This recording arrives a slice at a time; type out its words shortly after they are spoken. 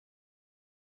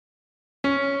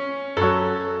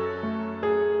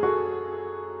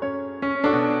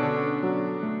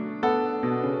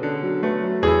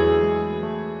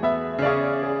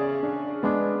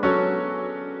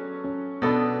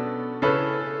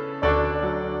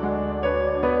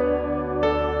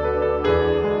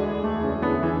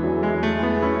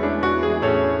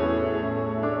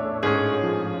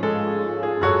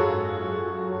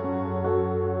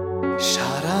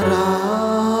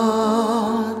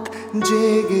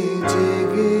জেগে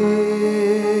জেগে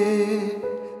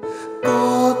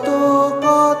কত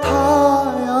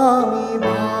কথায় আমি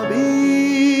ভাবি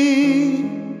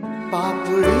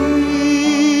পাপড়ি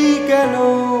কেন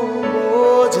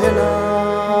বোঝে না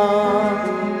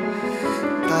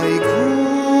তাই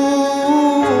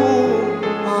ঘুম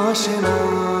আসে না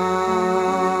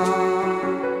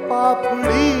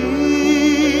পাপড়ি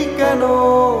কেন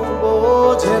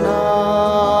বোঝে না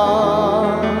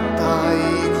তাই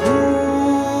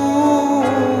ঘুম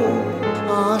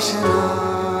আসে না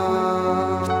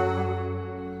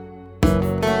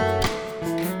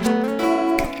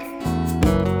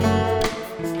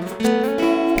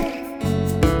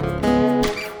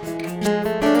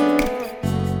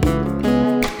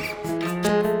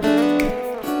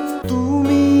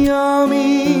তুমি আমি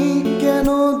কেন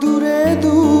দূরে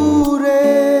দূরে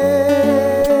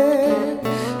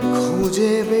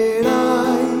খুঁজে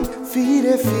বেড়াই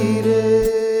ফিরে ফিরে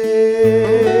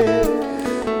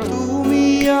তুমি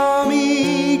আমি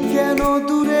কেন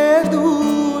দূরে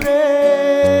দূরে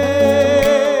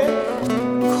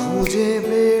খুঁজে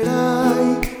বেড়াই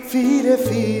ফিরে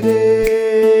ফিরে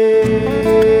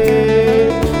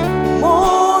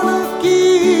মন কি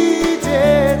যে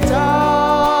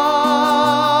চায়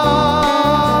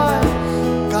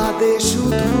কাঁদে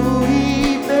শুধুই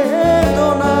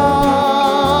বেদনায়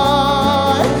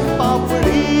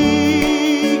পাপড়ি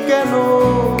কেন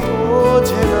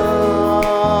বোঝে না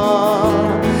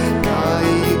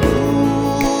তাই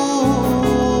ঘুম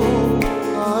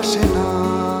আসে না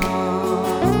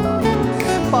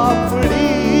পাপড়ি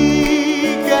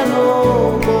কেন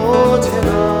বোঝে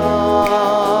না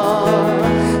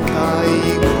তাই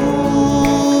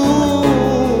ঘুম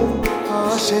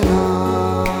আসে না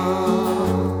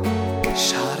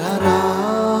সারা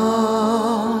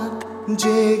রাত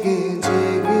জেগে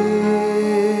জেগে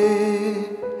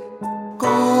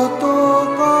কত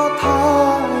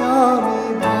কথায় আমি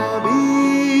ভাবি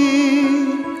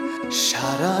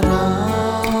সারা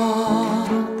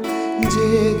রাত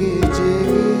জেগে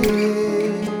জেগে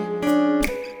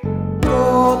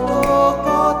কত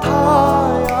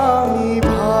কথায় আমি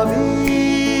ভাবি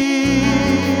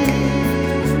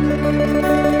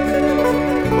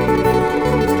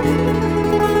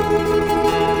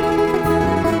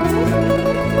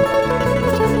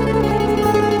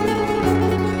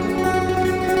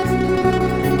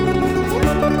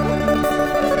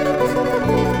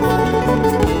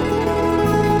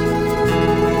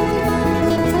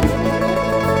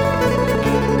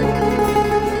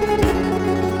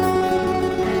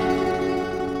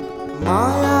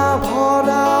মায়া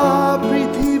ভরা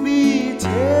পৃথিবী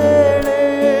ছেড়ে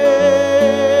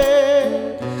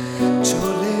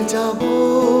চলে যাব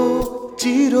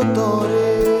চিরতরে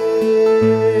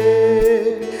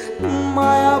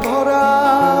মায়া ভরা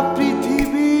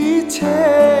পৃথিবী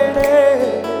ছেড়ে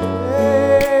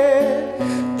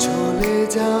চলে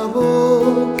যাব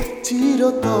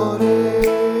চিরতরে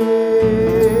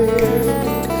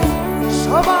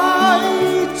সবাই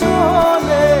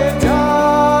চলে যায়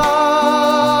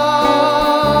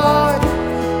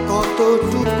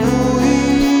কতটুকুই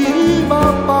বা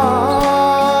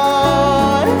পায়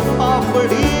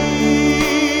পাপড়ি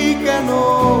কেন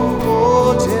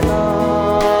বোঝে না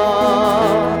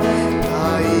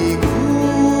তাই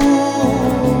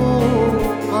ঘুম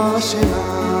আসে না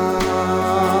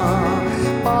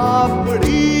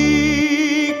পাপড়ি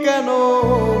কেন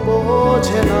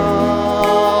বোঝে না